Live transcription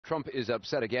Trump is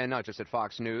upset again, not just at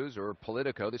Fox News or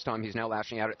Politico. This time he's now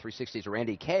lashing out at 360's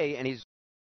Randy Kay, and he's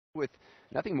with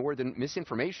nothing more than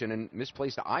misinformation and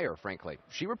misplaced ire, frankly.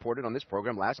 She reported on this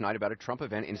program last night about a Trump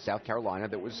event in South Carolina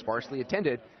that was sparsely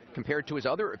attended compared to his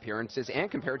other appearances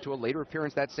and compared to a later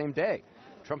appearance that same day.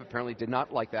 Trump apparently did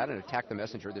not like that and attacked the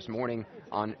messenger this morning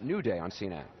on New Day on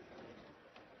CNN.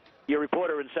 Your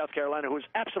reporter in South Carolina, who was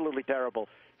absolutely terrible.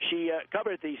 She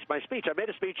covered my speech. I made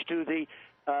a speech to the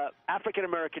African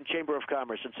American Chamber of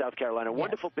Commerce in South Carolina. Yes.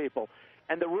 Wonderful people.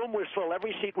 And the room was full.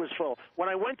 Every seat was full. When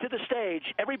I went to the stage,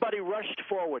 everybody rushed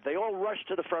forward. They all rushed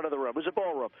to the front of the room. It was a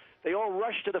ballroom. They all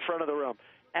rushed to the front of the room.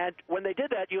 And when they did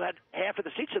that, you had half of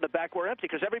the seats in the back were empty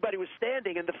because everybody was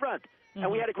standing in the front. Mm-hmm.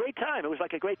 And we had a great time. It was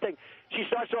like a great thing. She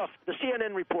starts off, the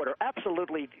CNN reporter,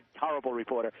 absolutely horrible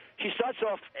reporter. She starts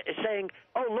off saying,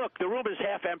 oh, look, the room is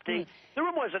half empty. The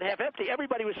room wasn't half empty.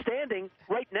 Everybody was standing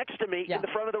right next to me in the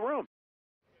front of the room.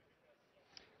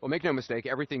 Well, make no mistake,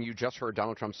 everything you just heard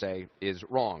Donald Trump say is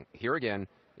wrong. Here again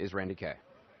is Randy Kay.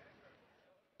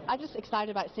 I'm just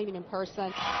excited about seeing him in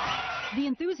person. The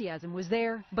enthusiasm was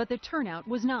there, but the turnout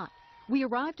was not. We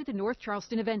arrived at the North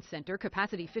Charleston Event Center,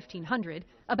 capacity 1,500,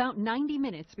 about 90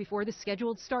 minutes before the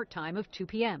scheduled start time of 2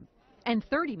 p.m. And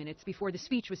 30 minutes before the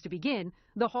speech was to begin,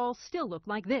 the hall still looked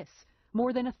like this,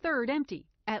 more than a third empty,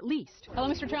 at least. Hello,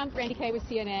 Mr. Trump. Randy Kay with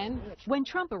CNN. When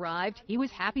Trump arrived, he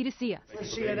was happy to see us.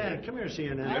 CNN. Come here,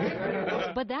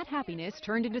 CNN. But that happiness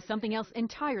turned into something else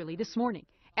entirely this morning,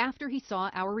 after he saw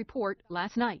our report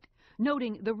last night,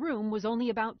 noting the room was only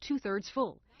about two-thirds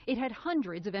full. It had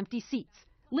hundreds of empty seats.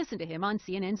 Listen to him on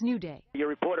CNN's New Day. Your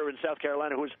reporter in South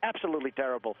Carolina, who was absolutely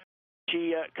terrible.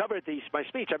 She covered my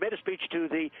speech. I made a speech to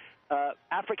the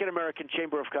African American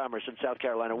Chamber of Commerce in South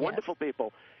Carolina. Yes. Wonderful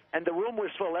people. And the room was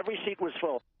full. Every seat was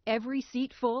full. Every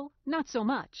seat full? Not so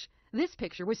much. This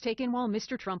picture was taken while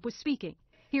Mr. Trump was speaking.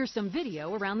 Here's some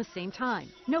video around the same time.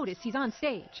 Notice he's on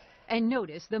stage. And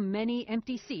notice the many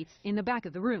empty seats in the back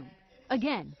of the room.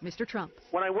 Again, Mr. Trump.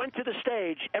 When I went to the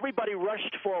stage, everybody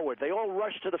rushed forward. They all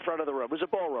rushed to the front of the room. It was a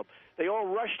ballroom. They all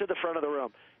rushed to the front of the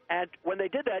room. And when they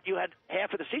did that, you had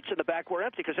half of the seats in the back were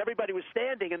empty because everybody was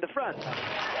standing in the front.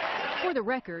 For the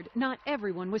record, not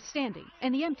everyone was standing,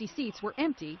 and the empty seats were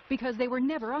empty because they were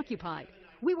never occupied.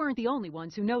 We weren't the only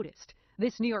ones who noticed.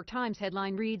 This New York Times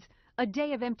headline reads, "A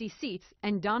day of empty seats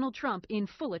and Donald Trump in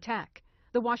full attack."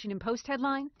 The Washington Post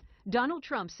headline, Donald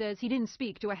Trump says he didn't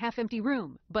speak to a half-empty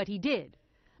room, but he did.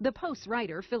 The Post's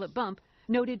writer, Philip Bump,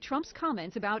 noted Trump's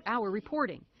comments about our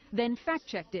reporting, then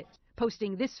fact-checked it,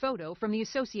 posting this photo from the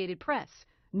Associated Press.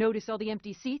 Notice all the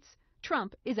empty seats?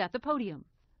 Trump is at the podium.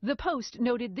 The Post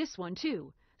noted this one,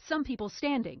 too. Some people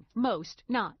standing, most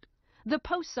not. The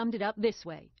Post summed it up this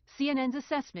way. CNN's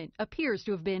assessment appears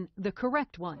to have been the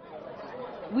correct one.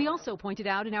 We also pointed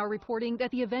out in our reporting that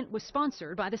the event was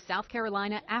sponsored by the South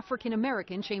Carolina African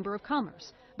American Chamber of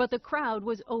Commerce, but the crowd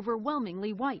was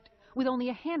overwhelmingly white, with only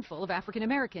a handful of African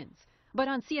Americans. But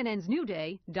on CNN's New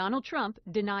Day, Donald Trump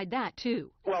denied that, too.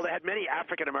 Well, they had many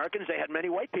African Americans. They had many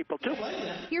white people, too.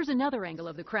 Here's another angle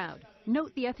of the crowd.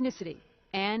 Note the ethnicity.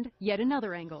 And yet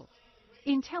another angle.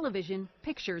 In television,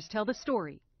 pictures tell the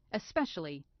story,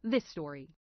 especially this story.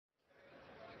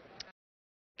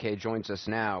 Kay joins us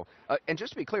now. And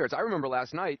just to be clear, as I remember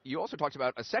last night, you also talked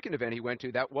about a second event he went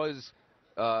to that was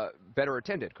better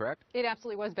attended, correct? It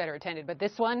absolutely was better attended, but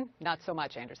this one, not so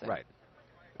much, Anderson. Right.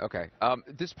 Okay.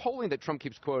 This polling that Trump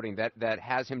keeps quoting that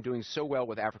has him doing so well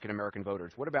with African-American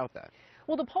voters, what about that?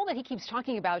 Well, the poll that he keeps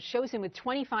talking about shows him with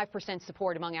 25%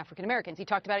 support among African Americans. He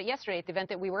talked about it yesterday at the event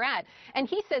that we were at. And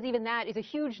he says even that is a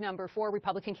huge number for a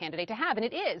Republican candidate to have. And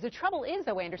it is. The trouble is,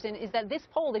 though, Anderson, is that this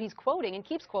poll that he's quoting and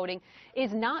keeps quoting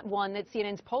is not one that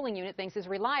CNN's polling unit thinks is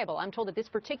reliable. I'm told that this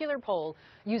particular poll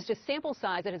used a sample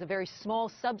size that is a very small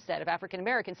subset of African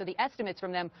Americans. So the estimates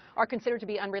from them are considered to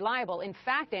be unreliable. In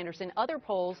fact, Anderson, other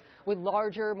polls with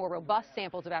larger, more robust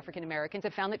samples of African Americans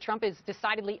have found that Trump is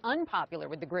decidedly unpopular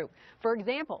with the group. For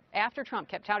example, after Trump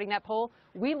kept touting that poll,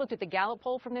 we looked at the Gallup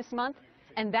poll from this month,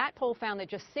 and that poll found that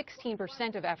just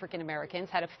 16% of African Americans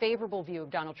had a favorable view of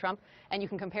Donald Trump, and you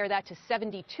can compare that to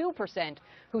 72%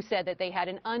 who said that they had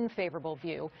an unfavorable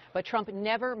view. But Trump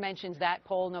never mentions that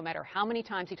poll, no matter how many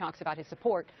times he talks about his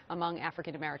support among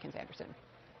African Americans, Anderson.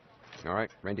 All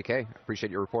right, Randy Kay,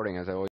 appreciate your reporting, as I always